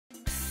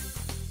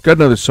Got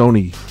another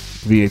Sony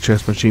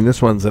VHS machine.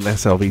 This one's an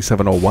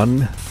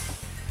SLV701,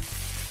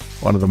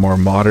 one of the more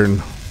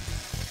modern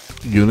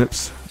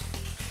units,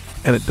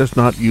 and it does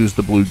not use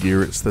the blue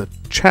gear. It's the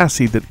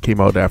chassis that came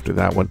out after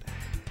that one,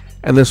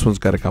 and this one's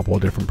got a couple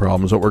of different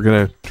problems that we're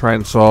going to try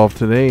and solve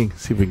today,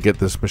 see if we can get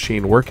this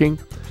machine working.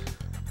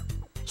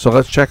 So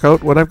let's check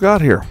out what I've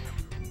got here.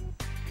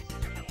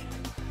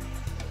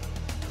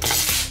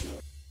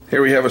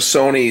 Here we have a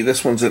Sony.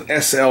 This one's an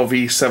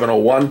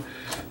SLV701.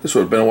 This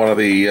would have been one of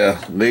the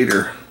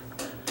later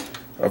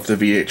of the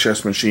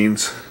VHS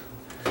machines.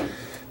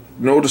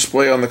 No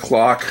display on the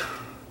clock.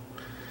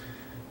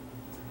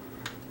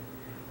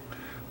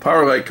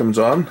 Power light comes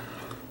on,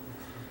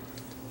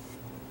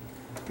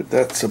 but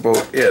that's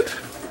about it.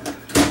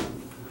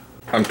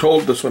 I'm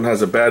told this one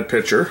has a bad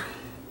picture.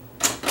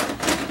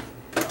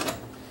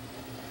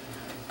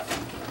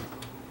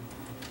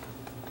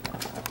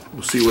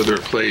 We'll see whether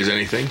it plays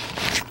anything.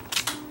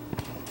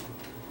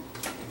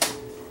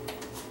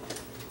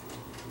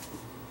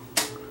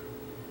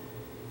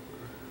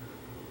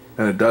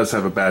 And it does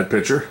have a bad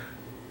picture.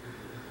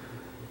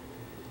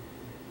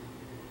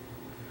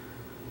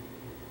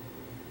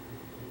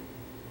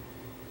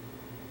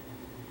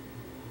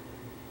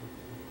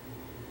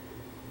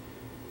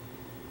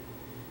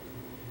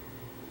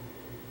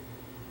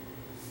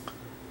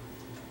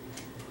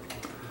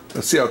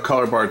 Let's see how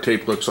color bar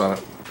tape looks on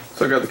it.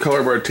 So I got the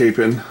color bar tape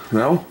in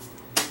now.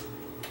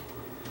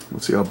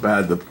 Let's see how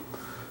bad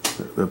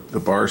the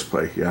bars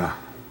play. Yeah,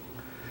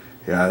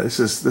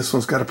 this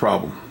one's got a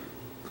problem.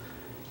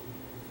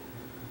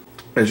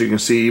 As you can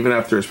see, even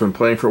after it's been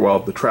playing for a while,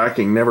 the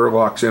tracking never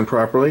locks in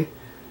properly.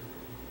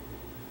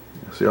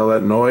 See all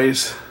that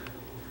noise?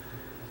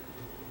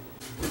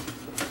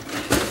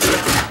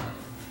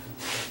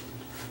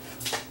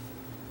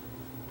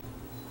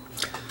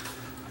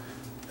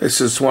 This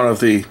is one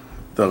of the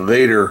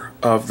later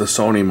of the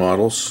Sony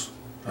models.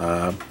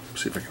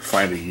 See if I can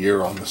find a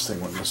year on this thing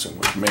when this thing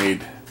was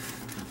made.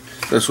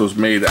 This was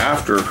made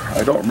after.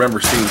 I don't remember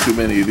seeing too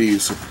many of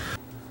these.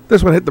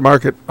 This one hit the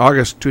market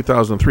August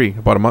 2003,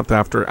 about a month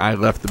after I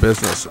left the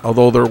business.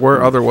 Although there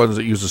were other ones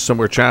that used a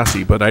similar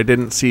chassis, but I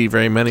didn't see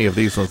very many of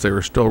these ones. They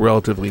were still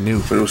relatively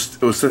new. But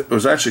it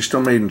was actually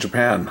still made in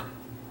Japan.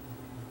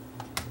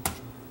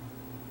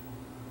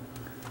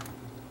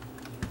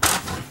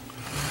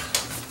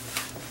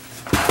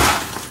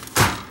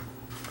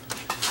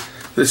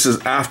 This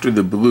is after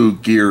the blue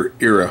gear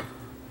era,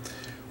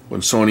 when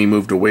Sony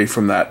moved away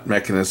from that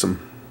mechanism.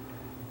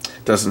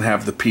 It doesn't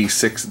have the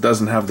P6. It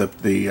doesn't have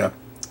the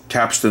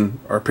capstan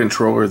or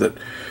pinch roller that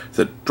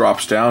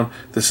drops down.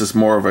 This is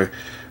more of a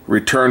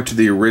return to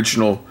the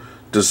original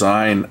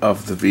design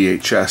of the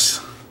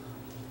VHS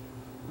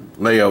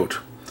layout,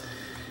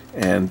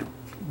 and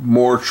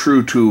more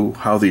true to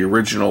how the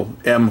original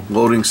M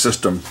loading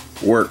system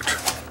worked.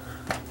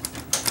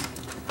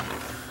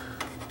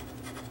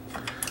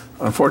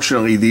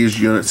 Unfortunately,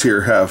 these units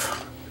here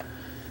have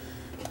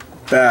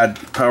bad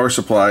power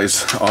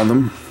supplies on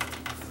them.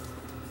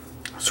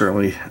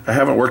 Certainly, I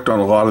haven't worked on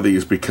a lot of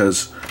these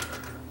because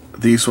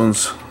these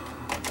ones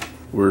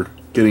were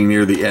getting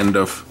near the end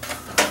of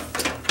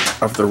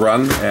the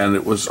run, and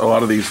it was a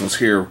lot of these ones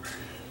here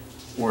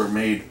were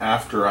made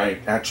after I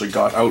actually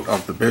got out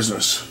of the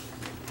business.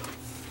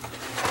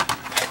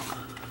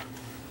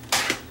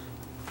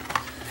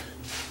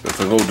 If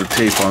I load the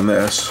tape on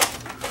this,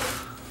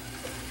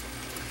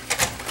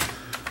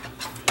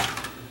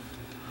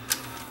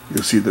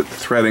 you'll see that the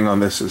threading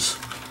on this is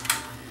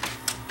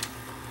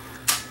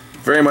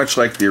very much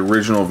like the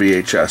original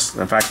VHS.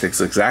 In fact, it's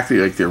exactly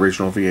like the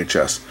original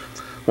VHS.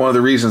 One of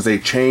the reasons they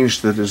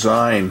changed the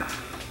design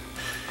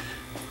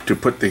to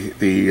put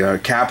the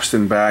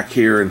capstan back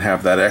here and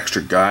have that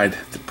extra guide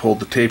that pulled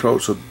the tape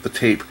out, so the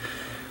tape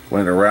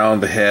went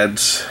around the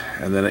heads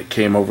and then it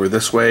came over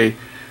this way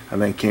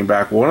and then came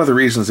back. One of the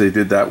reasons they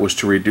did that was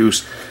to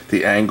reduce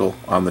the angle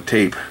on the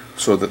tape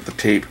so that the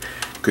tape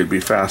could be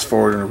fast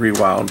forward and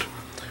rewound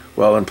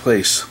well in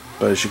place.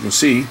 But as you can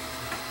see,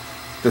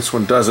 this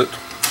one does it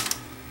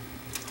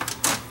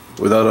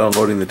without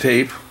unloading the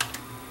tape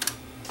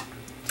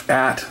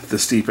at the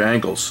steep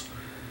angles.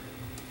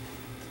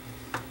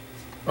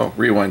 Oh,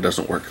 rewind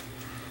doesn't work.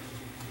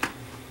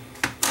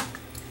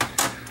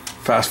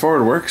 Fast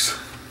forward works.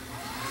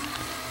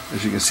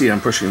 As you can see,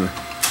 I'm pushing the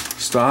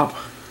stop,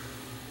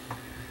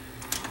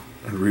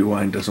 and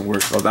rewind doesn't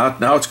work. Oh,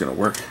 now it's going to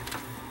work.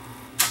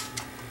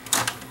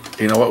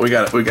 You know what? We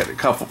got a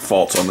couple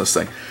faults on this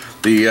thing.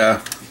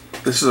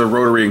 This is a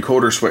rotary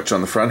encoder switch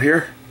on the front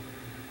here.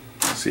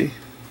 See?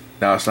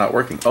 Now it's not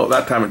working. Oh,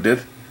 that time it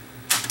did.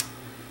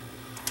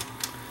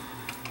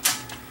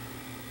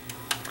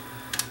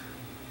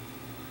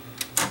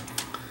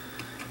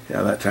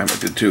 Yeah, that time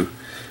it did too.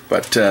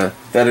 But that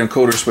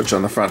encoder switch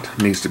on the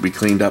front needs to be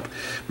cleaned up.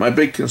 My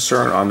big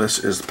concern on this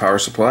is the power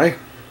supply.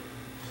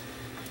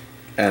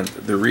 And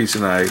the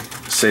reason I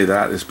say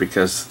that is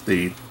because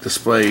the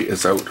display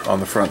is out on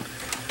the front,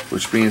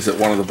 which means that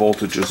one of the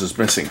voltages is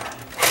missing.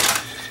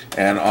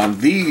 And on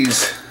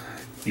these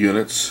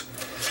units,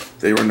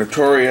 they were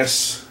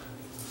notorious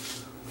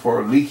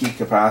for leaky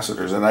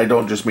capacitors, and I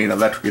don't just mean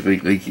electrically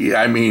leaky,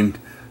 I mean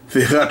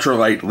the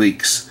electrolyte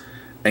leaks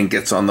and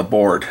gets on the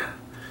board.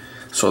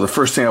 So the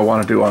first thing I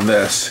want to do on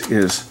this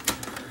is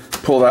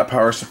pull that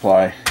power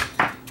supply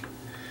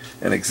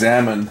and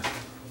examine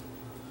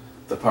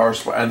the power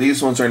supply. And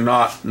these ones are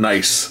not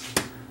nice.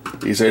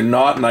 These are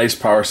not nice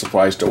power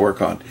supplies to work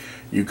on.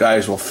 You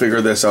guys will figure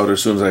this out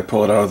as soon as I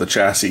pull it out of the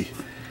chassis.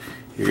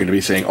 You're going to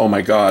be saying, oh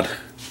my God,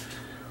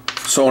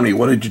 Sony,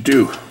 what did you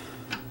do?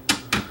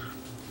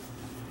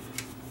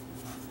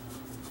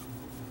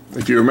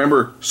 If you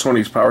remember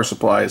Sony's power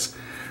supplies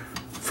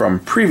from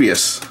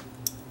previous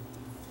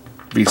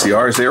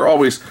VCRs, they are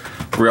always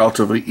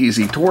relatively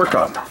easy to work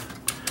on.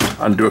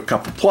 Undo a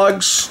couple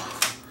plugs,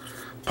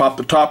 pop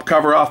the top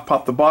cover off,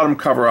 pop the bottom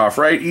cover off,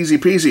 right? Easy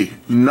peasy.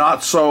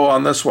 Not so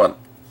on this one.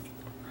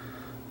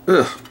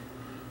 Ugh.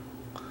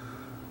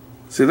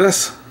 See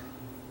this?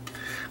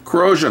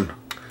 Corrosion.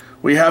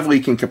 We have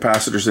leaking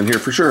capacitors in here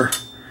for sure.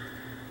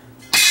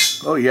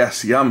 Oh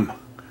yes, yum.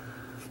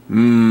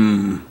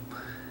 Mmm.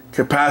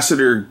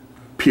 Capacitor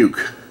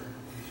puke.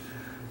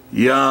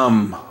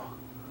 Yum.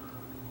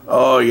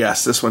 Oh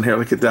yes, this one here,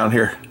 look it down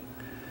here.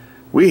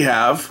 We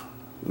have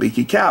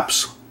leaky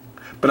caps.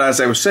 But as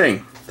I was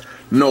saying,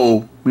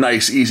 no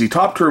nice easy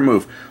top to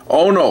remove.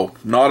 Oh no,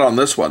 not on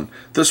this one.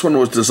 This one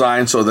was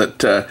designed so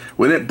that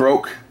when it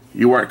broke,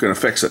 you weren't going to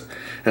fix it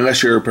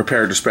unless you're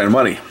prepared to spend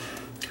money.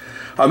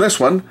 On this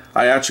one,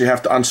 I actually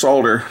have to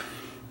unsolder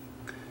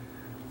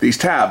these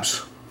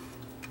tabs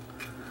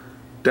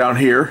down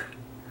here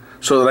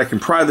so that I can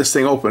pry this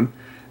thing open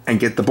and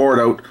get the board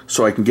out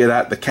so I can get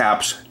at the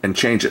caps and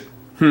change it.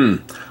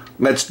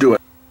 Let's do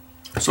it.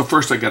 So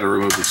first I got to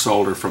remove the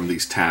solder from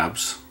these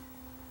tabs.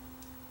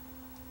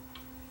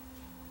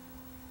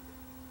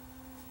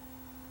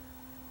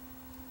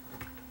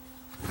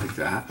 Like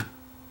that.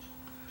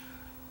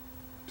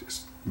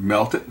 Just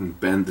melt it and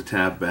bend the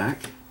tab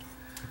back.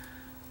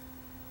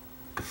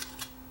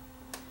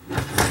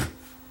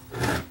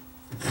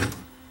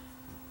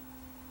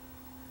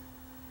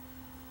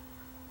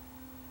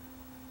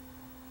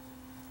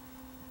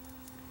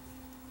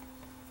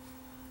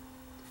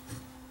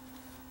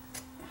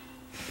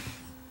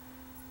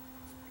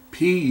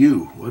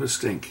 PU, what a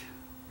stink.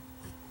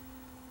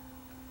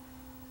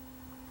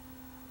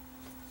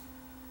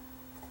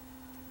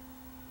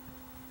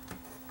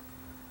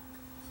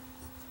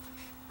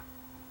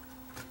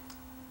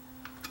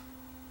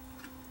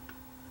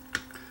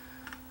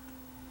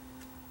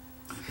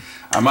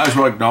 I might as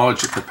well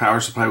acknowledge that the power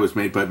supply was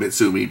made by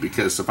Mitsumi,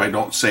 because if I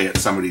don't say it,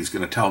 somebody's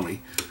going to tell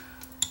me.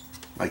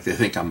 Like they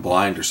think I'm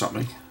blind or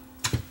something.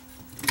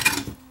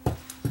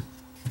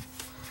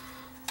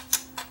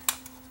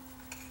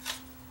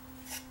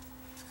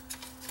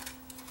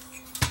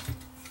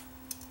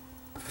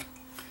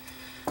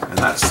 And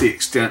that's the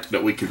extent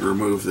that we could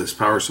remove this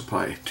power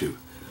supply to.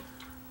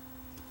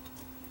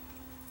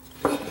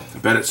 I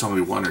bet it's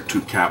only one or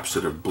two caps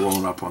that have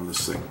blown up on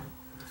this thing.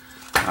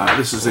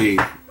 This is a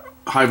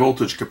high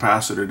voltage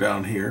capacitor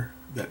down here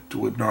that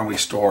would normally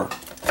store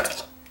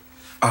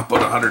up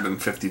at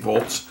 150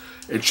 volts.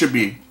 It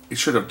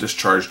should have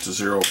discharged to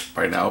zero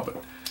by now,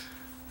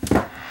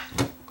 but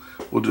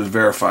we'll just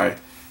verify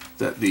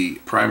that the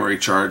primary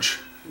charge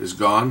is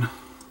gone,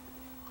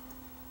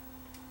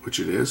 which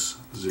it is,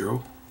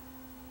 zero.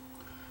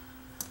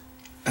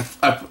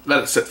 I've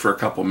let it sit for a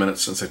couple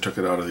minutes since I took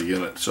it out of the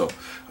unit. So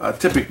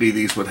typically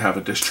these would have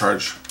a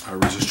discharge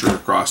resistor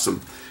across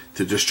them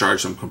to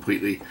discharge them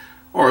completely,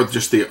 or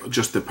just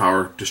the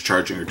power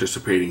discharging or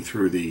dissipating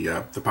through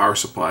the power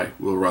supply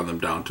will run them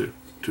down to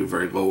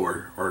very low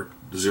or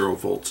 0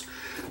 volts.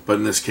 But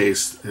in this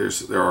case,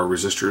 there are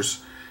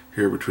resistors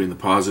here between the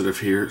positive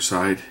here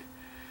side.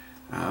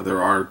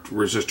 There are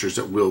resistors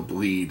that will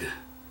bleed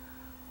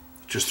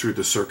just through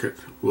the circuit,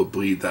 will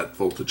bleed that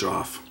voltage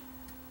off.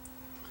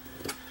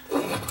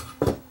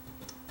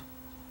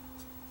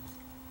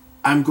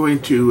 I'm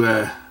going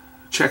to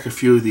check a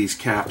few of these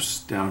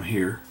caps down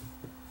here.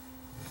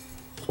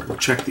 We'll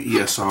check the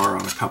ESR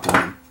on a couple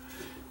of them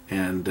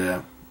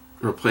and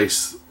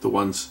replace the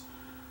ones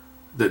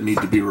that need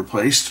to be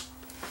replaced.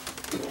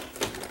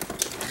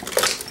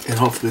 And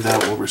hopefully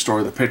that will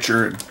restore the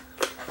picture and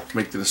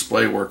make the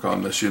display work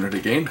on this unit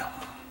again.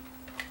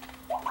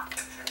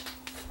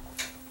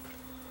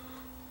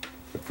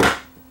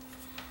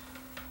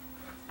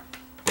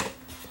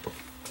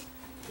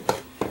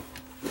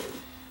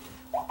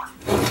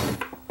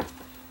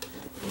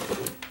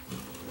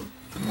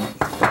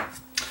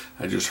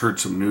 I just heard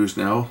some news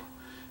now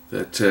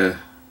that a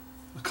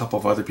couple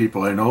of other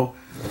people I know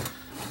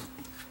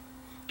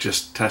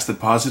just tested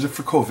positive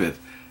for COVID.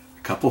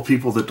 A couple of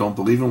people that don't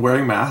believe in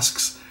wearing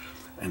masks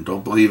and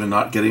don't believe in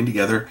not getting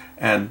together,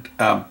 and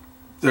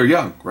they're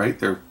young, right?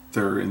 They're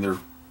in their,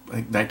 I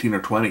think, 19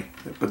 or 20,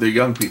 but they're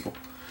young people.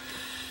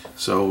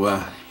 So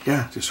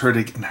yeah, just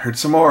heard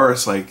some more.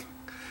 It's like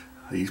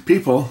these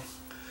people,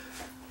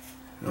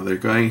 you know, they're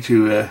going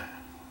to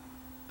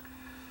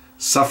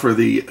suffer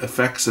the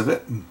effects of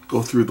it and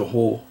go through the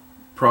whole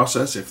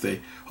process.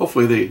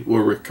 Hopefully they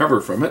will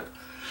recover from it,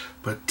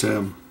 but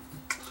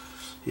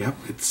Yep,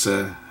 it's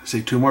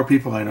say 2 more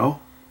people I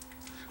know.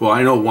 Well,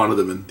 I know one of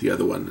them, and the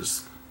other one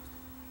is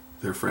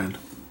their friend.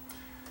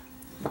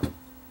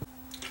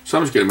 So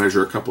I'm just going to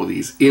measure a couple of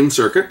these in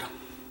circuit.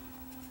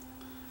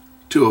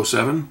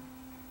 207.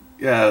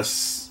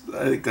 Yes,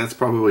 I think that's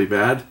probably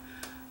bad.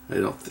 I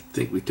don't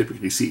think we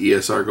typically see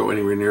ESR go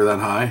anywhere near that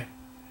high.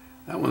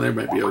 That one there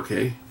might be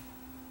okay.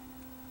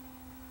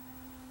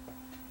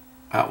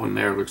 That one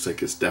there looks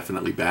like it's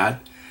definitely bad.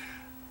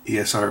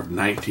 ESR of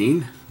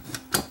 19.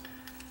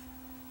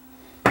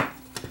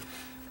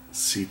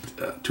 See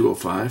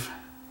 205.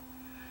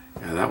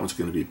 Yeah, that one's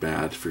going to be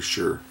bad for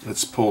sure.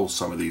 Let's pull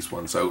some of these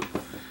ones out.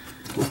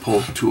 We'll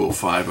pull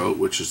 205 out,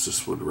 which is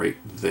this one right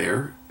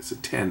there. It's a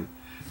 10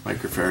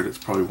 microfarad. It's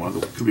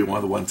probably could be one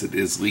of the ones that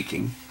is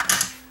leaking.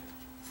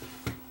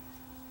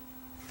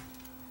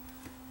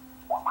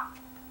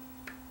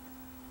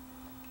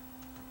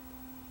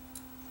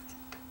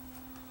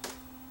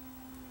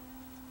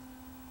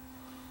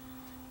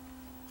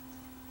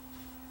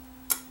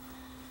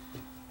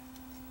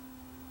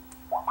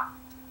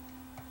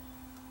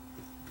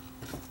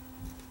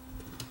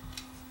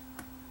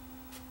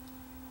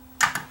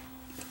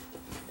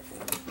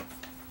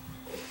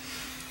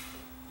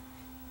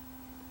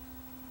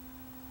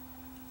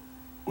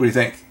 What do you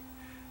think?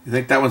 You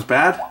think that one's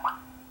bad?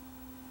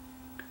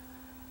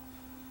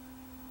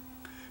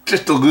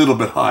 Just a little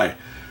bit high,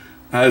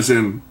 as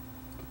in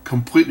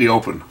completely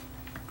open.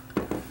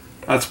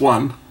 That's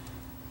one.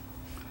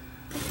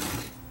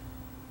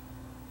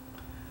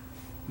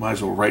 Might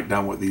as well write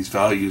down what these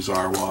values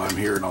are while I'm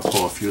here, and I'll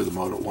pull a few of them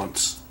out at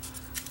once.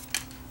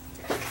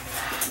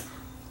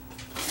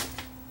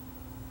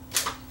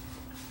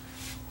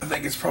 I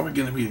think it's probably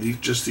going to be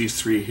just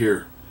these 3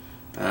 here.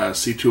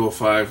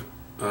 C205,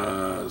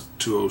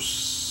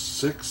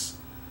 206.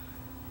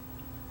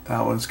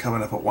 That one's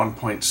coming up at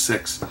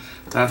 1.6.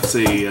 That's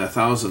a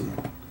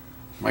 1,000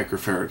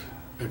 microfarad,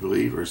 I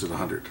believe, or is it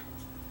 100?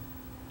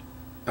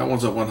 That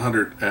one's a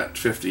 100 at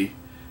 50,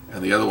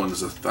 and the other one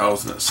is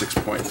 1,000 at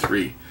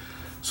 6.3.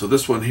 So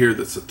this one here,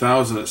 that's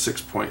 1,000 at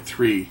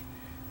 6.3,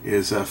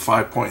 is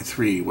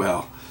 5.3.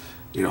 Well,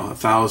 you know,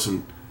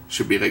 1,000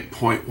 should be like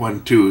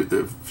 0.12,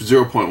 the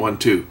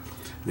 0.12.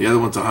 The other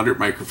one's 100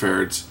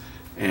 microfarads,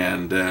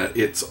 and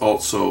it's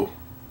also,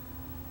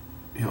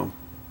 you know,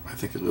 I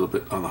think a little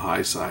bit on the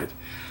high side.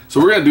 So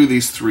we're going to do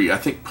these 3. I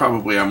think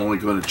probably I'm only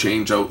going to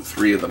change out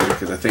 3 of them,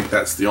 because I think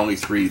that's the only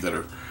 3 that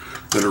are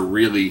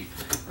really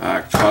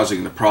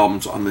causing the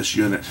problems on this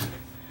unit,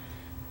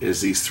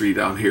 is these 3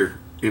 down here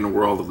in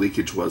where all the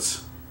leakage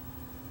was.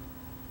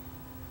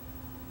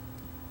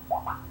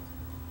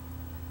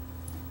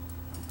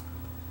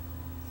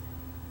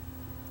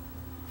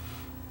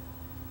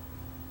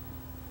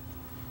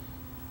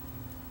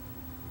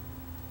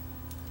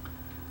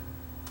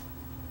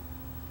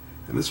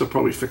 And this will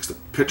probably fix the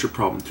pitcher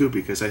problem too,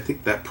 because I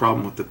think that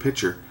problem with the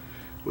pitcher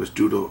was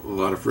due to a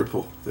lot of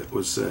ripple that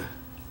was on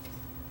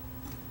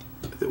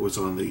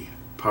the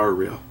power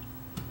rail.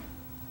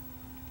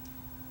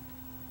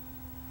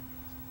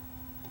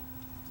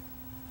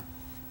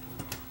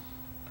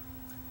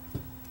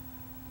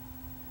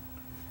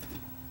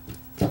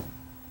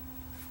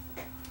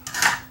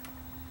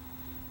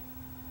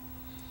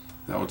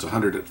 That one's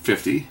 100 at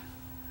 50.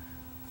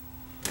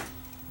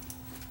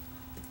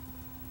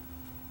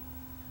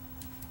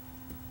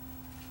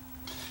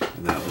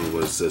 And that one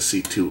was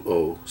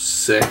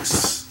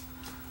C206.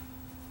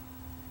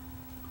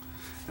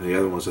 And the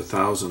other one was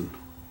 1,000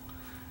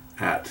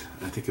 at,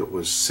 I think it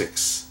was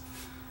 6.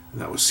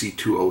 And that was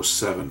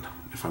C207,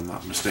 if I'm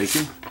not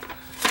mistaken.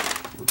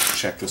 We'll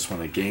check this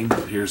one again.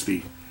 But here's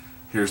the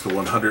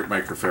 100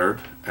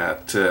 microfarad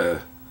at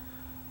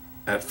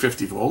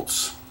 50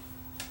 volts.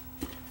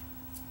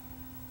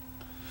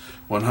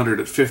 100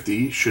 at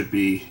 50 should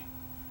be,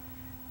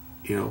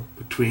 you know,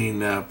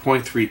 between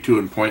 0.32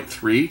 and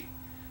 0.3.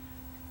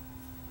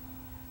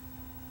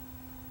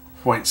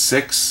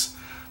 0.6,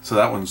 so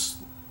that one's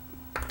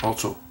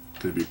also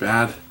going to be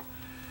bad.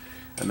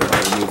 And then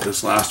I'll remove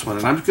this last one,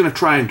 and I'm going to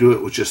try and do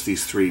it with just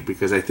these 3,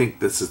 because I think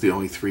this is the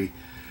only 3.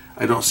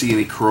 I don't see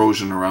any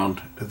corrosion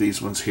around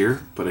these ones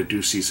here, but I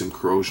do see some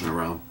corrosion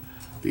around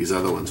these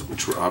other ones,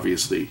 which were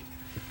obviously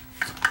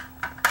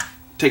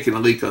taking a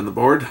leak on the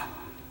board.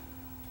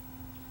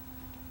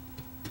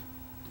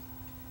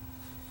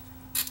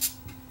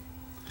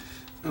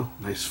 Oh,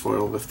 nice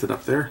foil lifted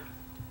up there.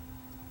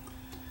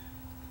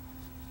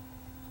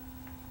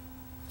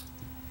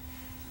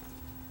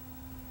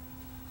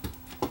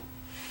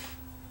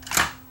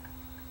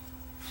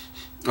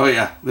 Oh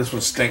yeah, this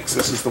one stinks.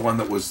 This is the one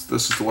that was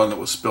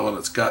spilling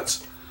its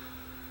guts.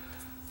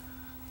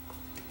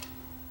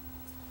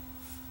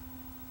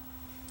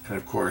 And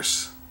of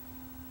course,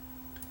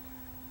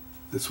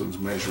 this one's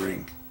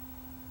measuring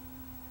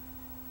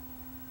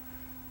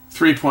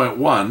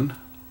 3.1,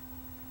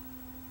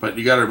 but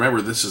you got to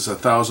remember this is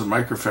 1,000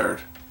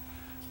 microfarad.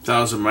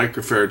 1,000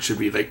 microfarad should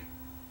be like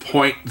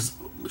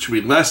should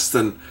be less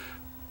than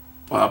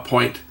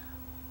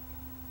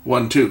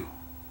 0.12.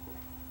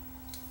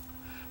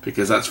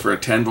 Because that's for a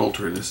 10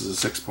 volter and this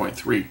is a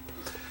 6.3.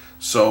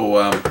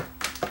 So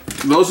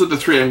those are the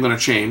three I'm going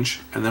to change,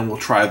 and then we'll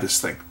try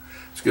this thing.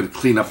 Just going to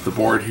clean up the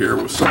board here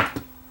with some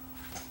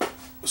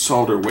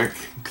solder wick,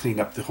 and clean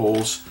up the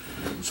holes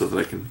so that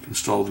I can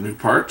install the new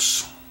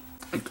parts.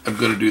 I'm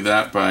going to do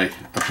that by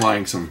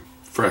applying some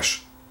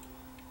fresh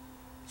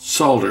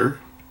solder.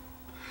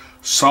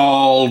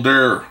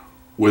 Solder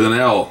with an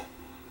L.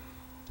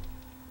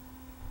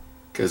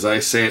 Because I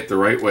say it the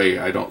right way.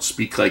 I don't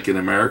speak like an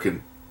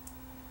American.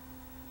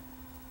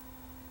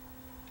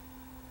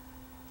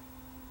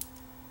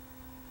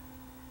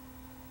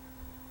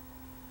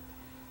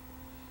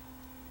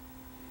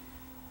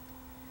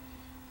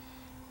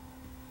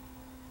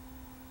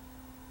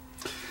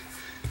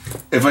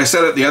 If I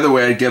said it the other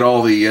way, I'd get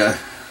all the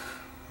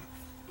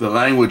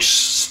language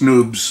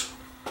snoobs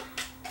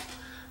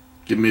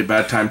give me a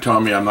bad time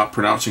telling me I'm not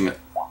pronouncing it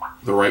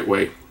the right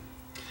way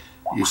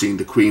using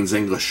the Queen's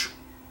English.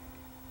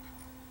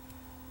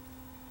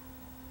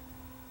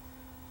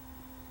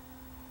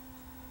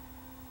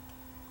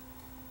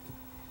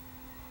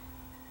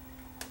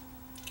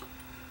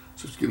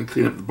 So just going to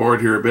clean up the board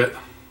here a bit.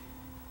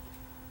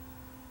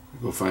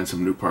 Go find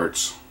some new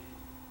parts.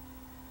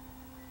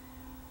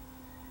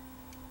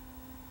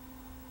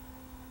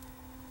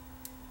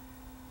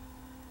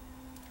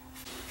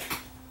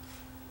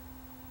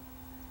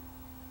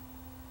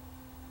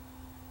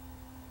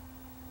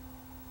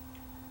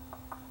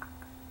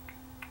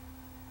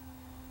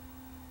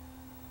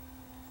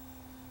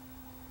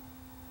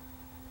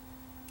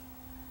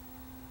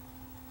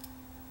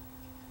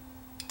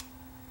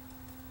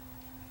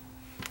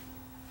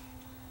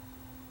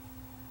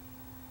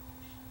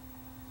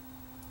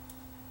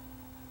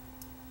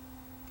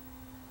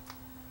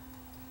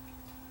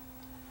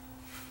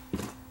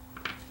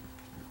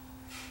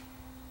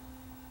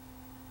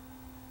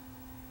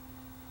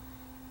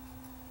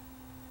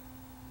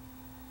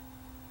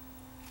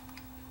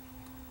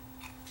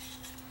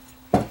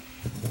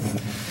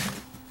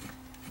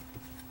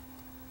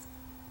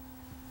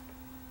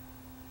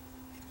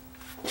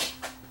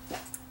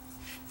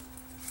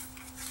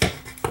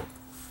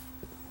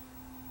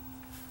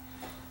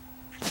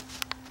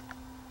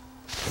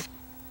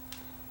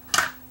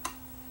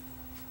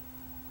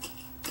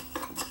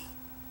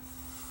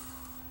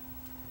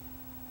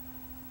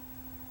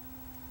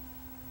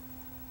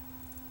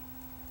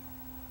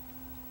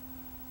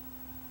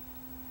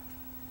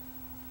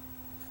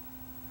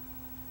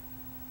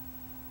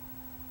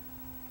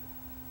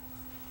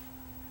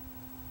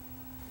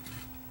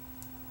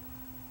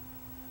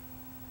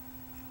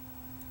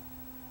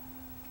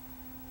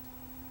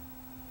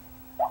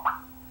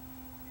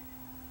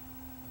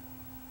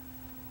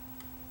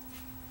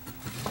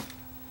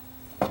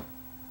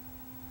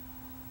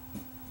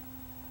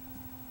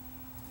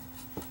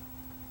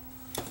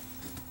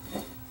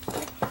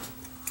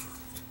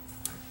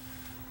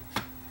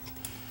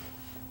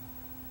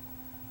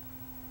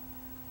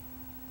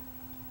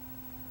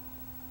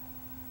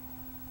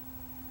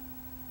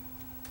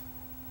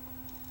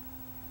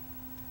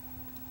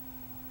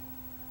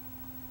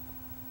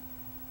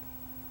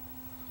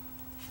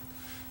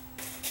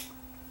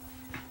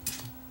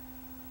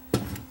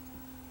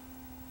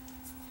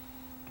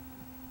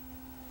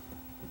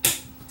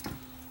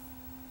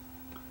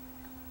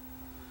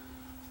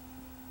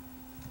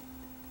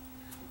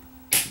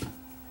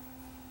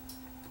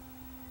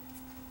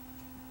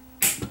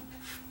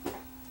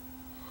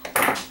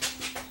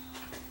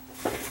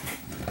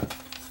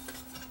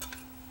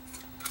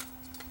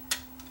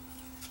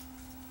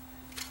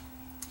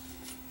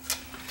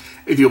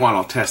 If you want,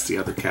 I'll test the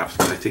other caps,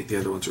 but I think the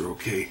other ones are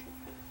okay.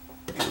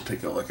 We'll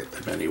take a look at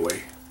them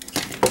anyway,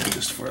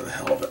 just for the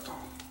hell of it.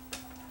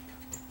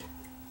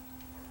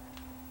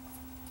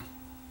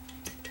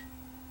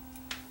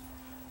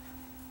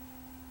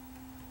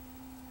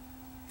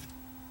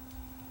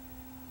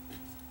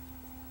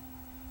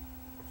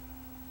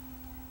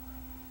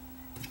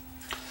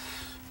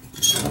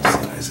 What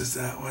size is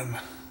that one?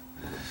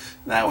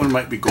 That one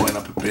might be going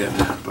up a bit,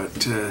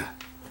 but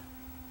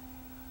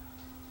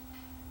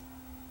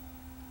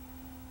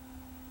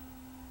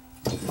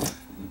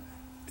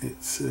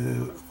it's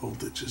what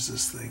voltage is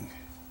this thing?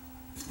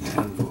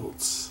 10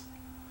 volts.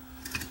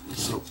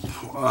 So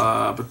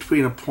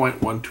between a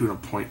 0.12 and a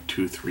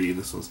 0.23.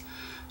 This one's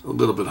a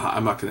little bit high.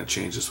 I'm not going to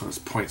change this one. It's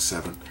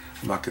 0.7.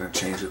 I'm not going to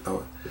change it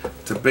though.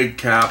 It's a big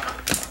cap.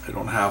 I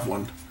don't have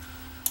one.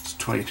 It's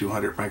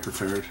 2200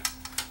 microfarad.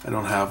 I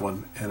don't have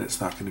one, and it's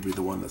not going to be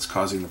the one that's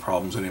causing the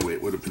problems anyway.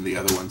 It would have been the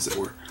other ones that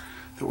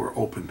were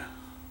open.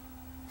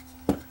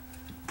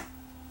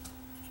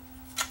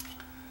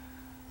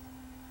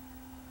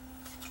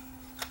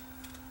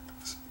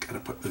 Got to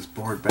put this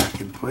board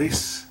back in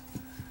place.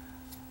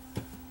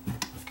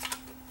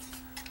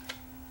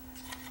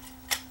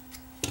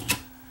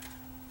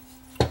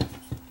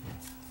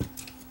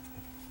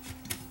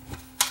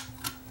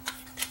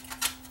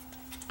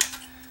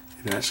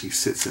 It actually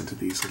sits into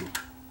these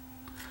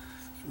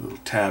little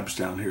tabs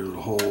down here,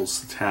 little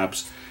holes. The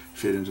tabs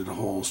fit into the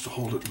holes to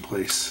hold it in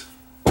place.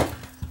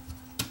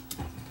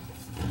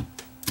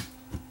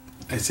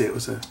 I'd say it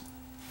was a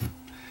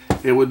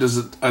it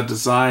was a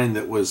design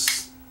that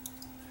was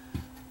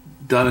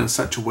done in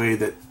such a way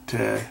that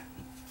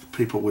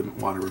people wouldn't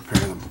want to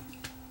repair them.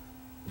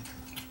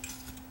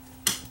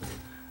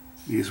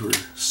 These were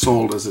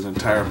sold as an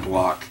entire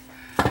block.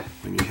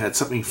 When you had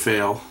something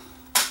fail,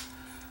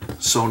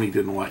 Sony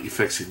didn't want you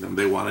fixing them.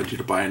 They wanted you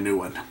to buy a new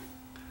one.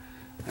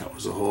 That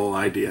was the whole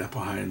idea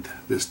behind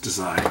this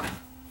design.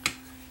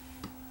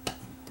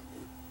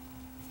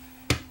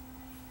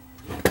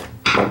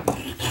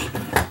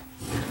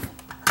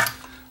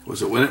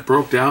 Was it when it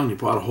broke down, you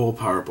bought a whole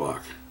power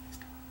block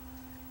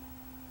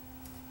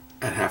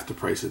at half the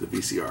price of the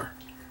VCR.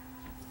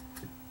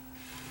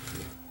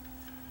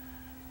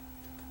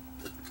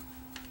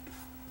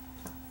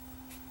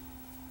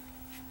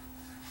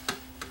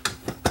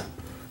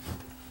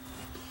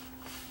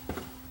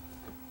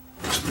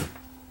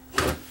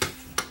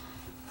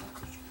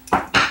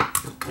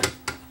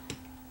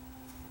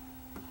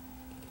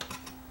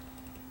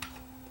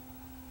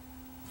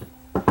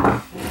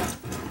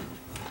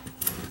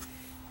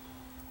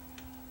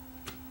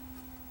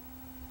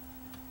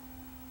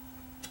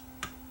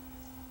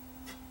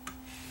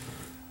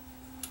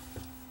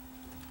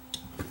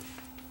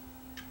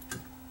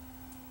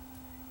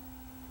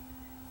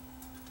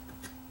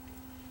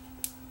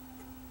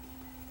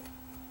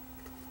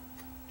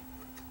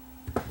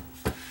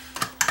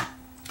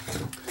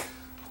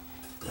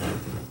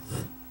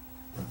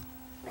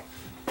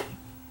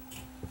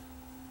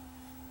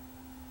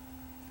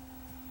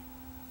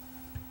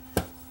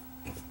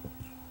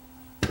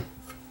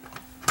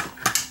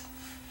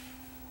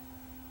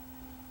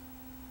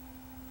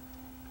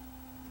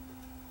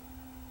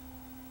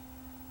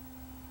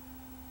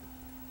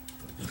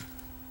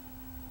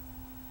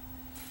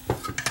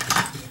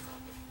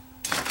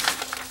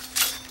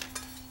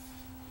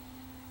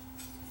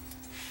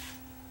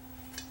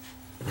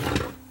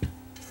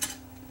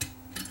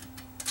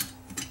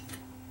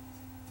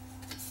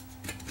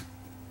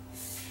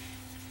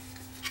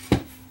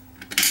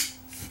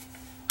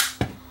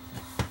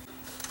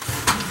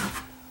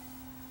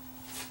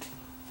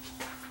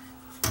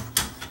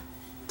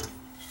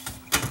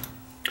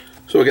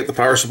 So we'll get the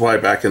power supply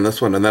back in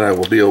this one, and then I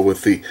will deal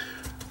with the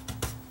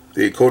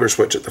encoder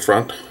switch at the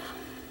front.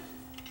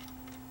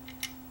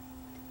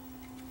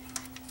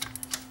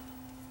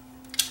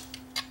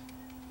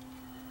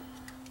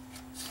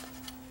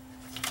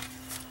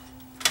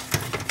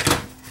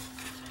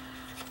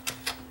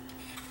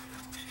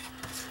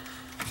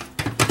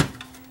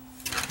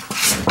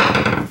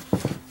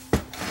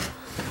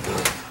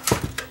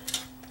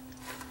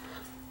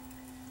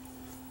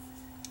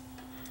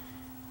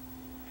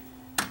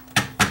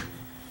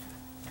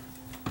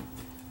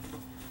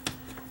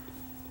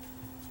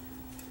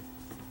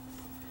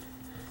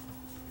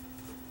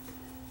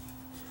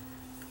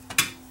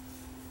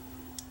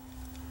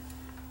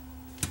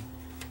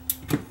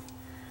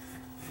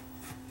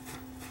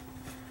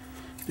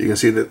 You can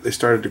see that they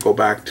started to go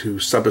back to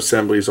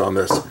sub-assemblies on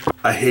this.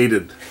 I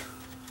hated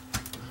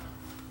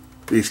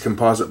these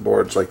composite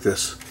boards like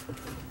this.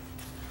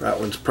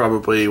 That one's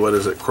probably, what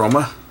is it,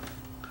 chroma?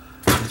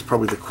 It's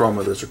probably the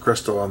chroma. There's a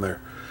crystal on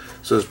there.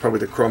 So it's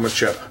probably the chroma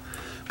chip.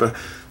 But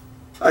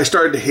I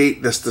started to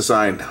hate this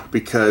design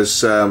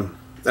because, I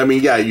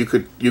mean, yeah, you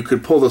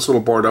could pull this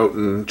little board out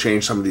and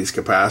change some of these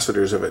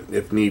capacitors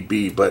if need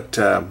be, but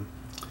they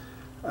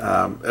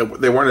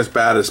weren't as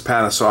bad as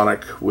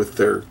Panasonic with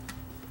their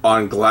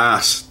on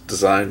glass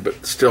design,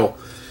 but still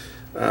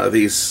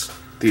these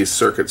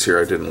circuits here,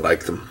 I didn't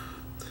like them.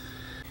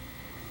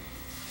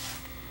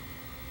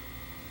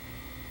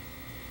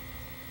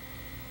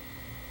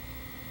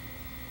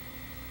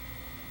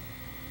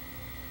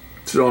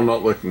 Still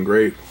not looking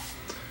great.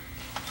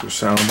 Is there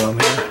sound on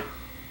here?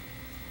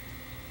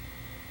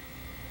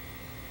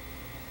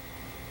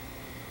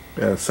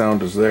 Yeah, the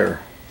sound is there.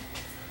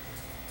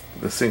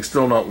 This thing's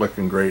still not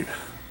looking great.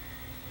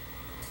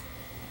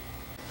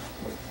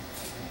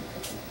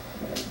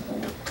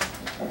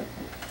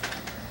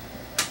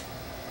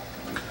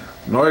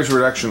 Noise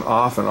reduction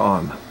off and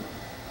on.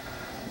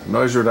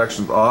 Noise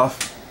reduction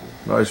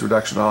off, noise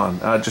reduction on.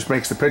 It just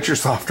makes the picture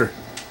softer.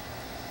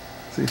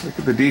 See, look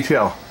at the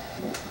detail.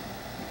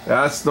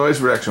 Yeah, that's noise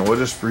reduction. We'll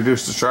just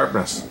reduce the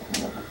sharpness.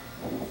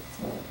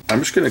 I'm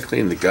just going to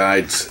clean the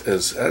guides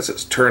as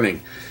it's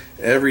turning.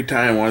 Every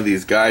time one of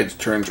these guides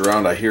turns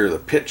around, I hear the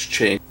pitch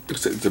change.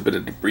 Looks like there's a bit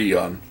of debris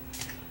on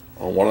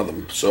one of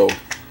them. So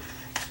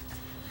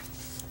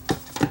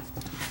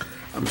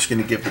I'm just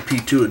going to give the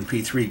P2 and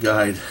P3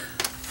 guide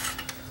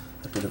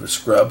a bit of a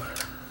scrub.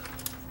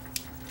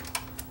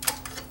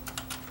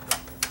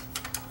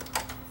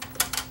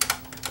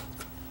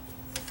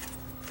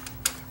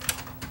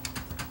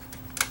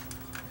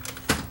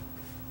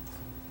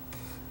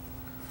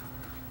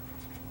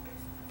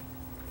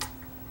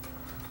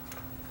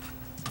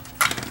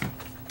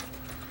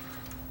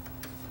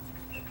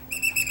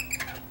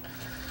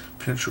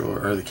 Pinch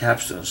roller, or the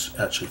capstan, is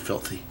actually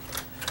filthy.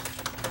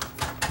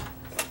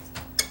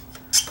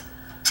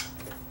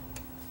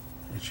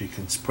 As you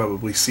can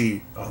probably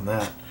see on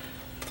that.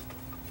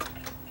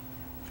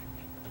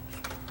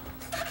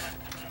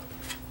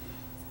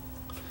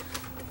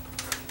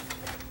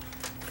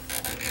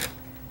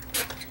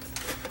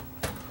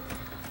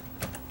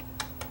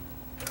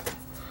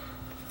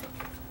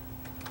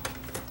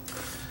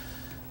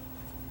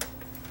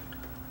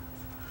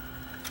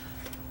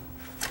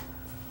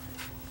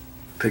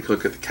 take a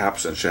look at the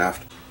capstan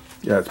shaft.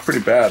 Yeah, it's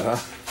pretty bad, huh?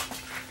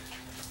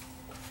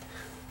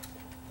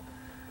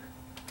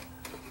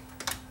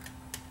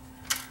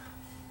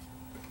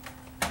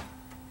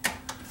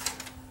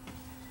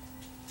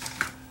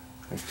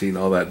 I've seen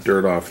all that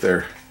dirt off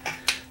there.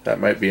 That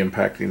might be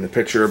impacting the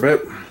picture a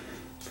bit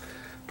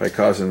by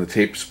causing the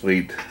tape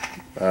speed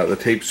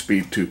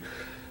to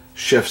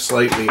shift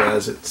slightly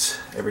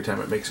every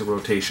time it makes a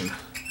rotation.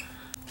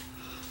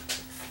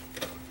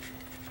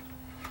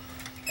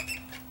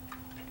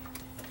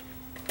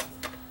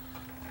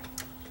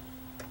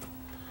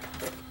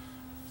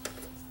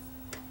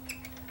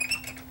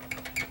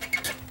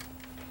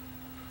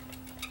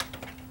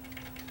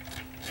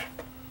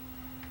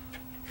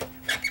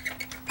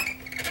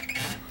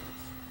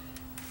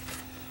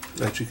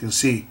 As you can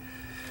see,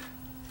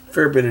 a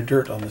fair bit of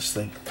dirt on this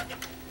thing.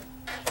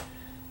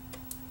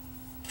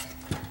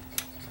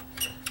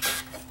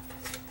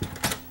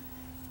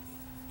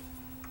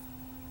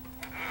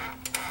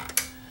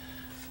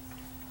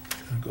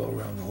 I'll go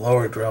around the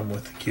lower drum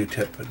with the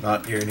Q-tip, but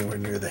not anywhere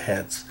near the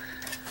heads.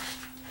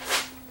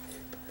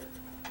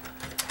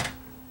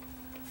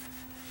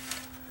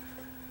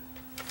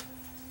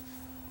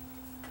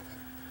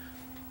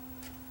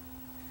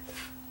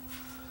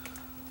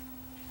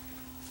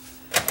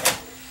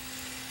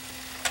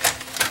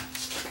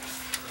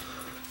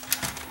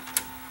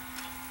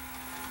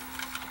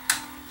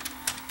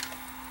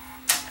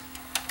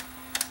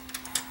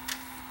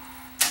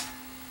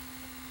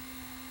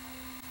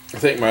 I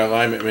think my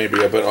alignment may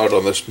be a bit out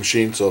on this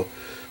machine, so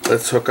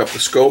let's hook up the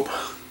scope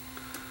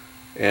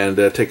and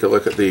take a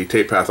look at the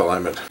tape path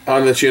alignment.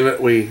 On this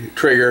unit we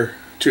trigger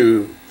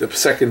to the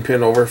second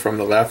pin over from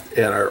the left,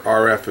 and our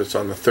RF is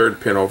on the third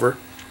pin over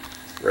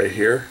right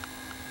here.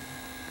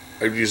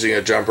 I'm using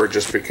a jumper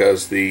just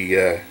because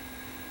the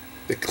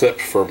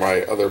clip for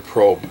my other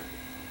probe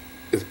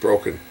is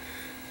broken.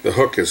 The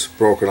hook is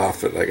broken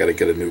off it. I got to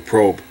get a new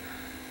probe.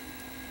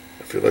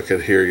 If you look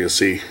at here, you'll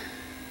see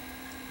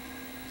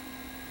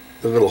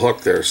the little hook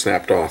there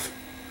snapped off.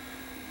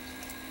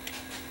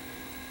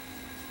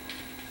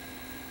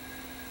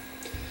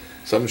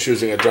 So I'm just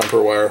using a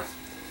jumper wire.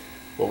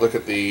 We'll look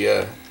at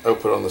the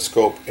output on the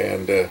scope,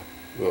 and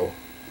we'll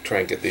try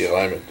and get the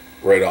alignment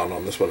right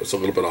on this one. It's a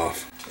little bit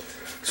off.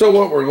 So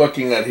what we're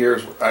looking at here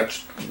is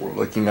we're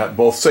looking at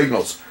both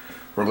signals.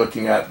 We're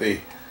looking at the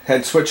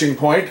head switching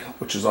point,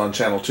 which is on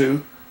channel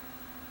 2,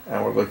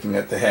 and we're looking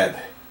at the head.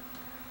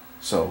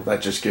 So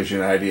that just gives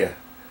you an idea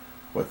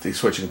what the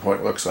switching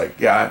point looks like.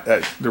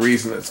 Yeah, the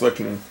reason it's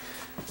looking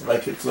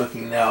like it's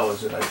looking now is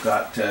that I've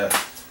got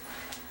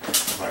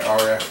my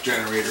RF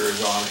generator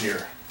is on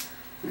here.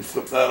 We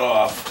flip that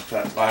off,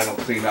 that line will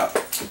clean up.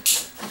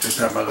 Just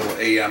have my little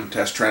AM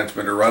test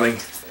transmitter running.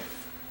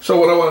 So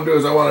what I want to do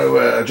is I want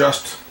to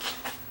adjust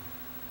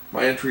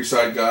my entry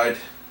side guide,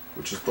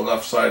 which is the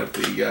left side of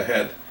the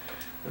head,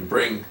 and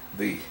bring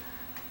the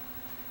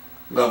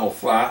level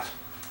flat.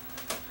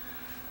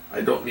 I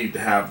don't need to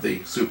have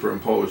the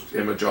superimposed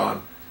image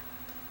on.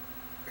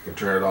 I can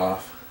turn it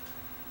off.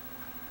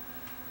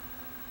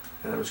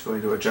 And I'm just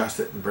going to adjust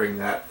it and bring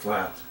that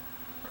flat.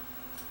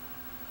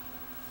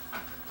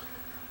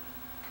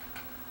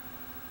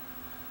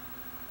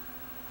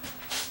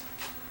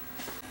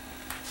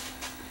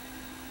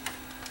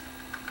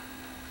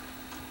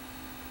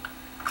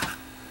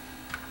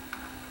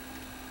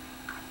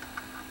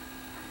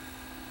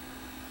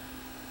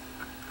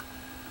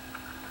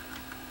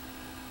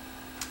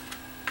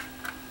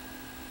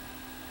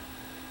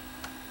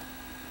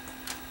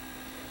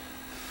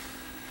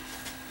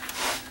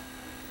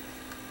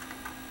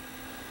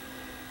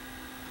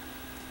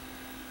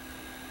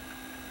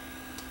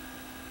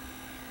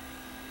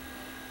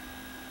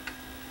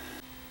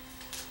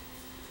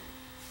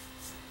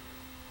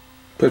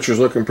 Picture's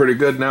looking pretty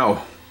good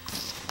now.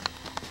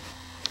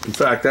 In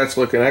fact, that's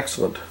looking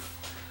excellent.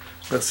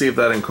 Let's see if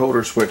that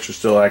encoder switch is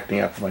still acting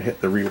up when I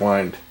hit the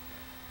rewind.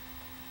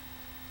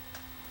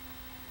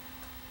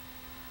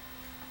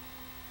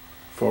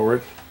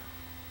 Forward.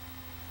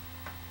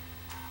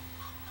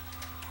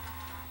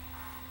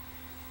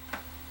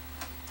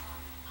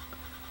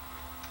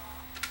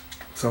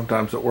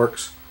 Sometimes it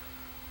works,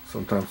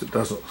 sometimes it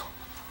doesn't.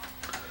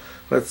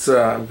 Let's.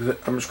 I'm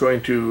just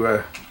going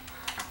to.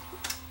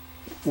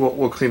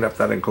 We'll clean up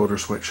that encoder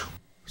switch.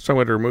 So I'm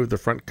going to remove the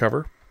front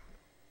cover.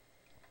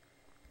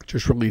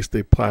 Just release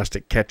the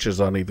plastic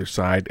catches on either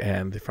side,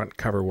 and the front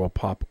cover will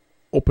pop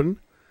open.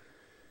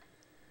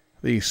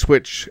 The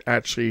switch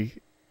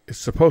actually is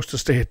supposed to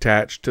stay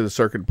attached to the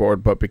circuit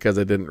board, but because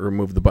I didn't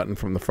remove the button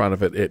from the front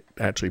of it, it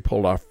actually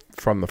pulled off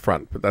from the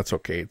front, but that's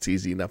okay. It's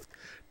easy enough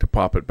to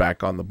pop it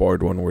back on the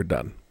board when we're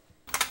done.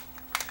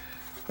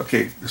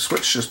 Okay, the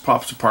switch just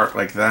pops apart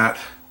like that,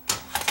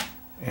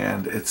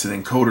 and it's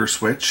an encoder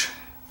switch.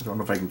 I don't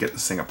know if I can get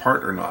this thing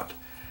apart or not.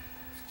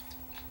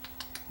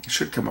 It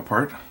should come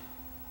apart.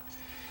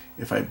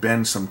 If I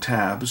bend some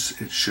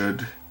tabs, it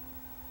should.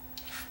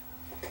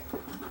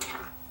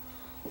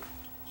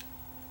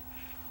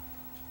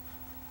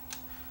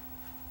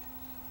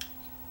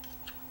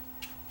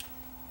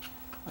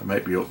 I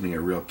might be opening a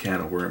real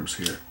can of worms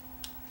here.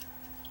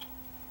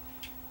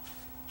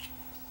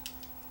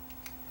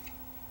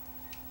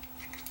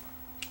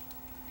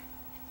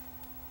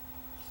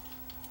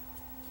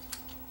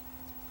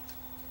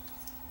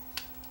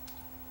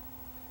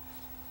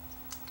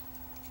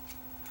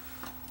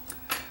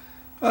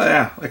 Oh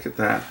yeah, look at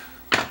that.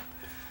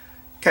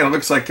 Kind of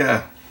looks like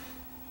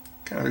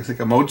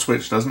a mode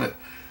switch, doesn't it?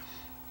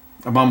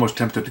 I'm almost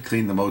tempted to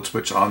clean the mode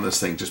switch on this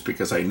thing just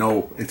because I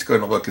know it's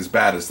going to look as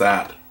bad as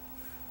that.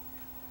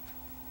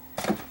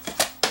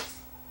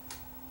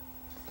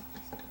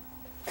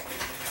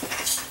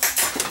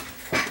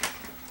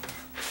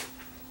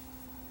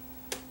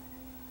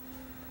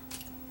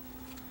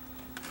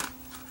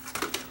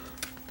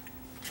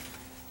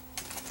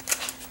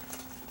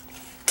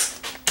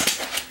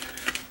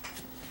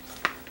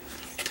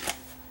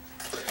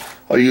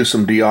 I'll use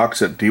some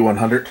deoxit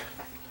D100.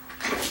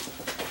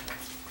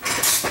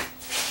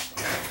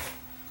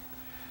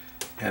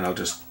 And I'll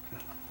just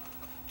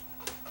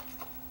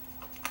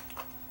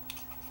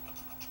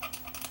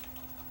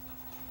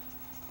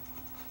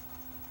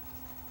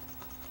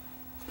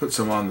put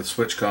some on the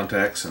switch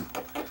contacts and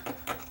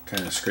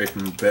kind of scrape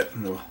them a bit,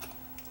 and we'll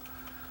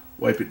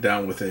wipe it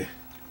down with a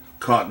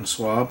cotton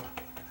swab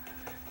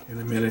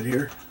in a minute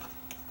here.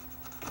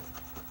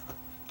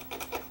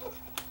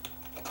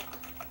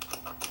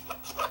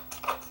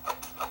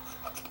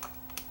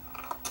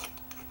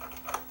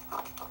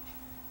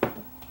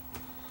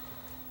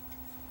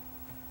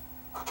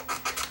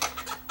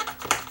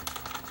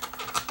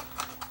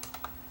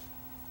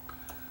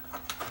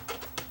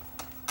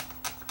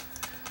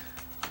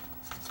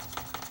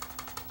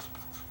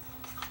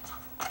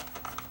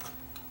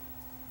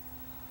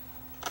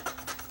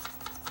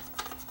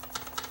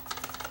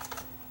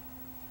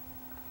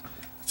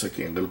 It's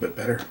looking a little bit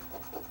better.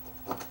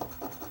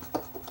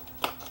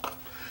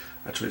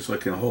 Actually, it's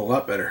looking a whole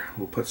lot better.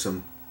 We'll put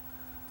some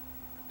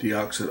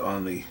deoxit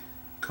on the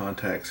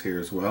contacts here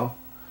as well,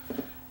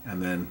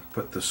 and then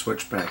put the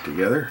switch back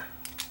together.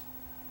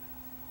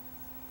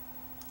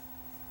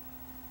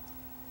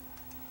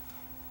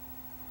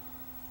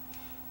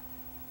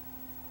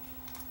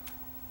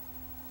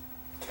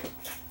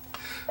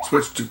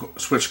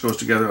 Switch goes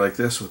together like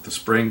this with the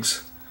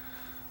springs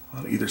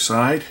on either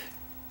side.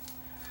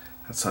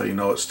 That's how you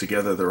know it's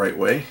together the right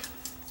way.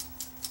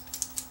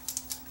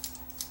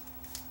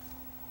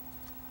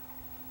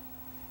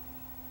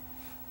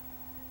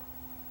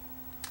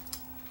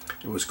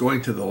 It was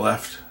going to the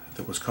left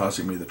that was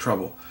causing me the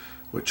trouble,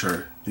 which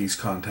are these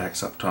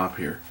contacts up top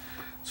here.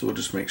 So we'll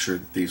just make sure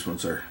that these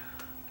ones are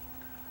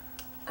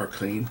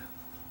clean.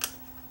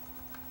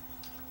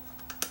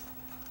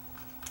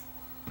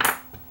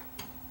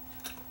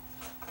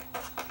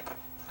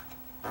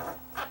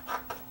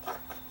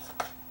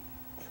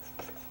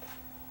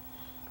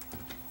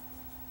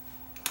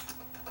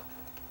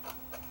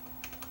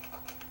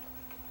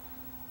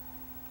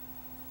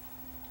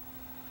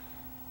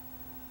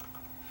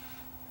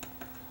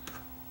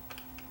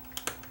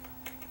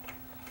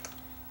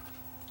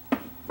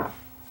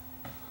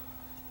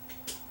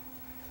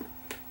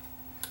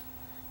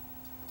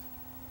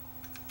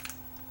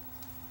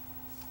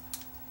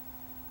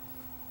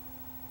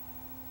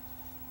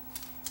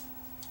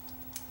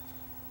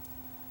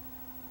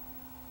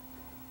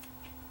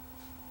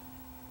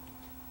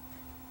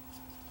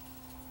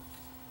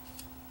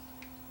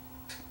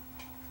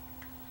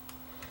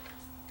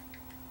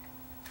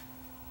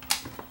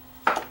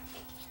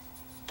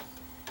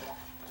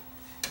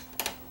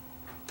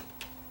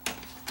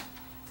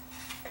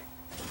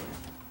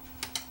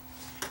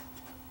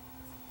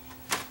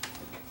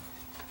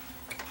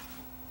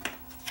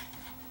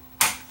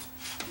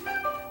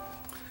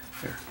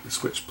 There, the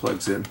switch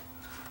plugs in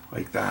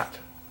like that.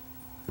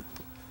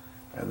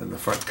 And then the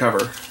front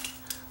cover,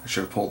 I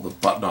should have pulled the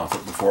button off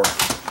it before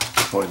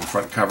pulling the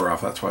front cover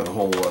off. That's why the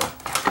whole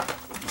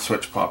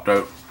switch popped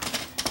out.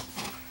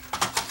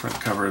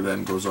 Front cover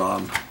then goes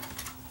on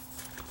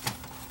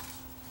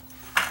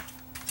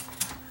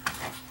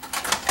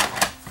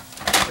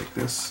like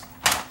this.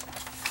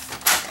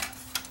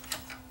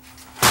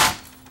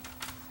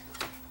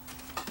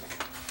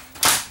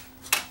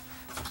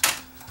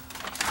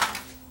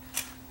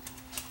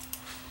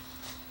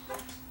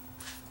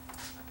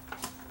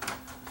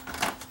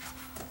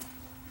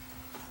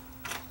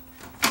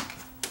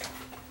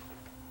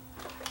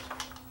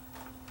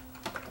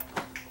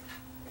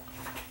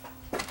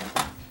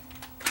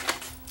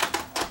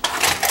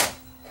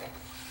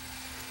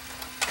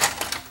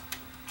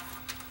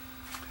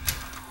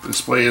 The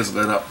display is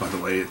lit up, by the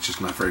way. It's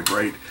just not very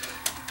bright.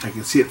 I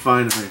can see it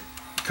fine if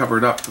I cover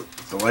it up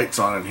with the lights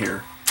on in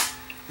here.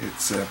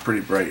 It's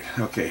pretty bright.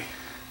 Okay,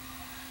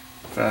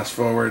 fast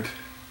forward,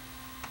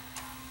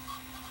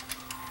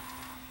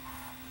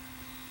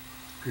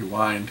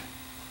 rewind,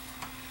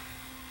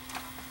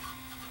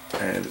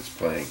 and it's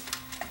playing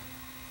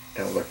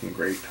and looking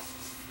great.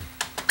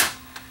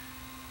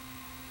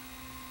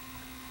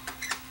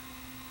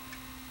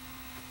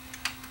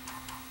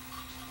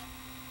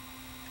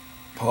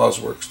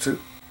 Pause works too.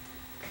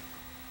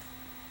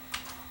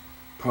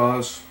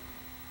 Pause.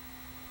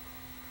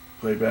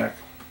 Playback.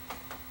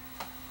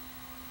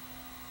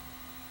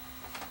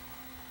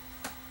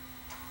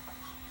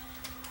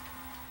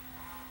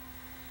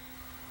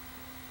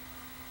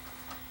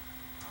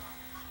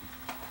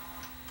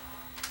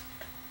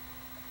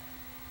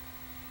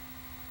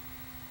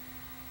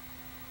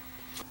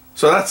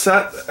 So that's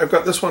that. I've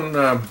got this one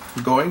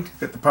going.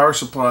 Got the power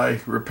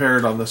supply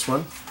repaired on this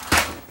one.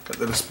 Got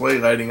the display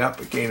lighting up.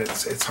 Again,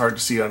 it's hard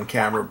to see on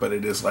camera, but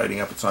it is lighting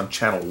up. It's on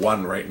channel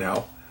 1 right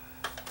now.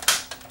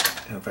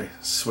 And if I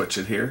switch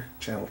it here,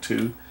 channel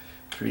 2,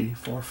 3,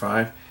 4,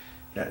 5,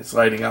 yeah, it's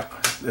lighting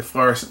up. The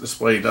fluorescent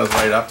display does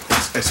light up.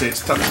 I say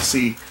it's tough to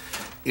see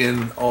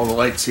in all the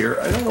lights here.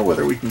 I don't know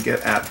whether we can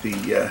get at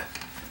the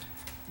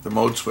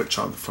mode switch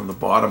from the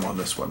bottom on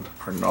this one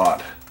or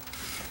not.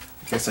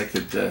 I guess I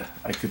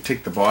could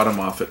take the bottom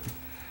off it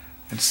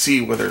and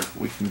see whether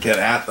we can get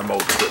at the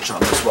mode switch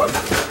on this one.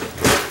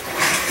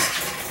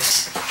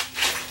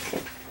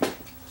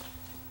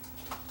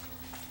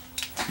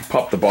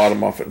 Pop the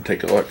bottom off it and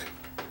take a look.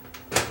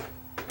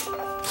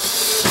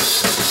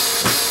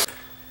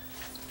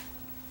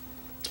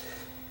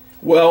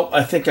 Well,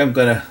 I think I'm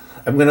gonna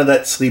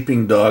let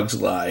sleeping dogs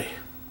lie.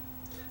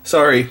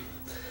 Sorry,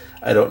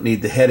 I don't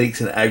need the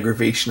headaches and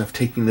aggravation of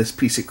taking this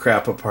piece of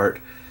crap apart.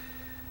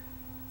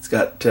 It's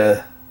got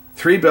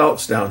 3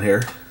 belts down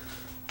here.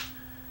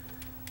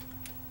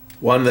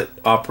 One that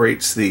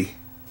operates it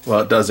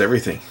does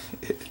everything.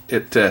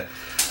 It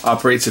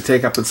operates the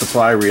take up and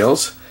supply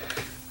reels.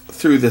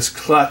 Through this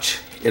clutch,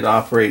 it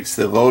operates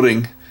the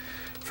loading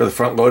for the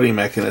front loading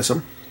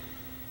mechanism.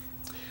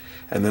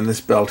 And then this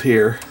belt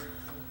here,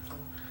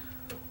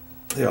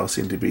 they all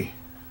seem to be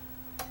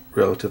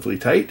relatively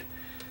tight.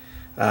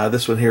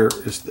 This one here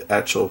is the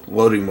actual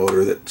loading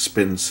motor that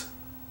spins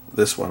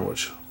this one,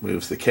 which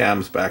moves the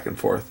cams back and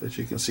forth, as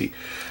you can see.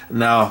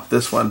 Now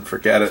this one,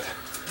 forget it.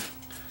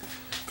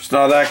 If it's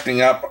not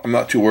acting up, I'm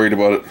not too worried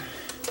about it.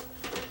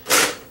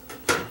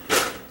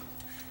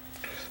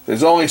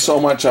 There's only so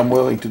much I'm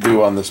willing to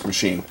do on this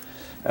machine,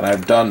 and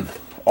I've done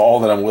all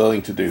that I'm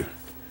willing to do.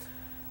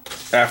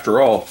 After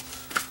all,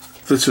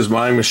 this is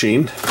my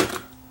machine.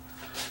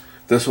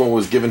 This one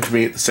was given to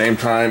me at the same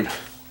time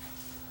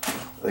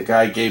the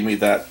guy gave me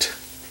that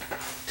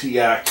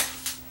TIAC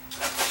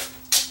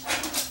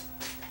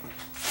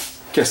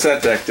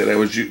cassette deck that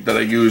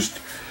I used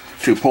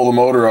to pull the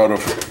motor out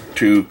of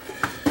to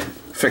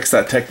fix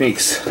that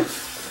Techniques.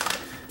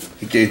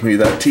 He gave me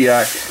that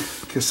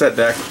TIAC cassette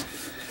deck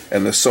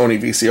and the Sony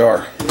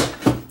VCR.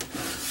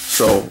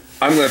 So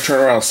I'm going to turn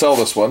around and sell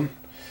this one,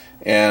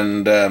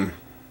 and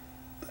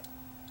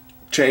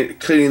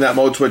cleaning that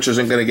mode switch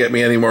isn't going to get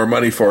me any more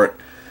money for it.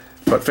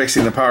 But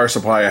fixing the power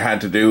supply I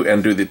had to do,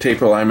 and do the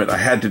tape alignment, I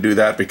had to do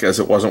that because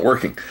it wasn't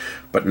working.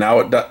 But now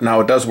it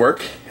does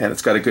work, and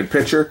it's got a good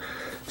picture.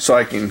 So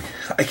I can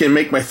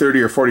make my $30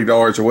 or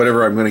 $40 or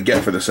whatever I'm going to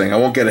get for this thing. I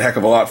won't get a heck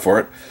of a lot for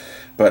it,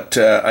 but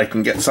I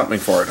can get something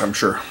for it, I'm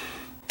sure.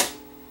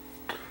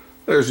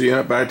 There's the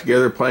unit back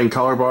together, playing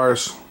color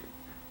bars.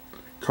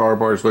 Color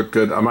bars look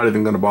good. I'm not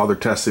even going to bother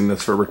testing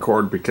this for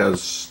record,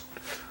 because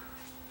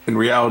in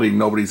reality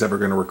nobody's ever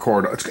going to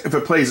record. If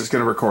it plays, it's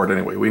going to record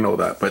anyway. We know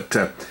that. But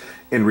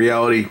in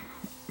reality,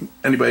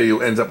 anybody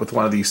who ends up with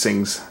one of these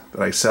things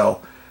that I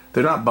sell,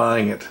 they're not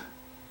buying it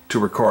to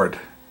record.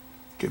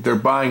 They're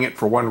buying it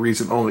for one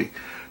reason only: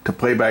 to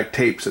play back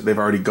tapes that they've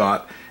already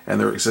got and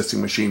their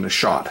existing machine is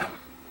shot.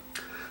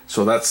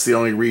 So that's the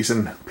only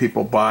reason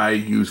people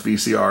use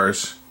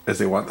VCRs, as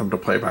they want them to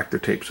play back their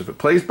tapes. If it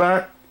plays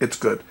back, it's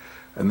good.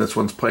 And this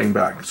one's playing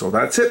back. So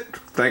that's it.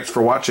 Thanks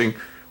for watching.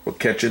 We'll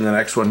catch you in the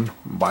next one.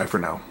 Bye for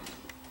now.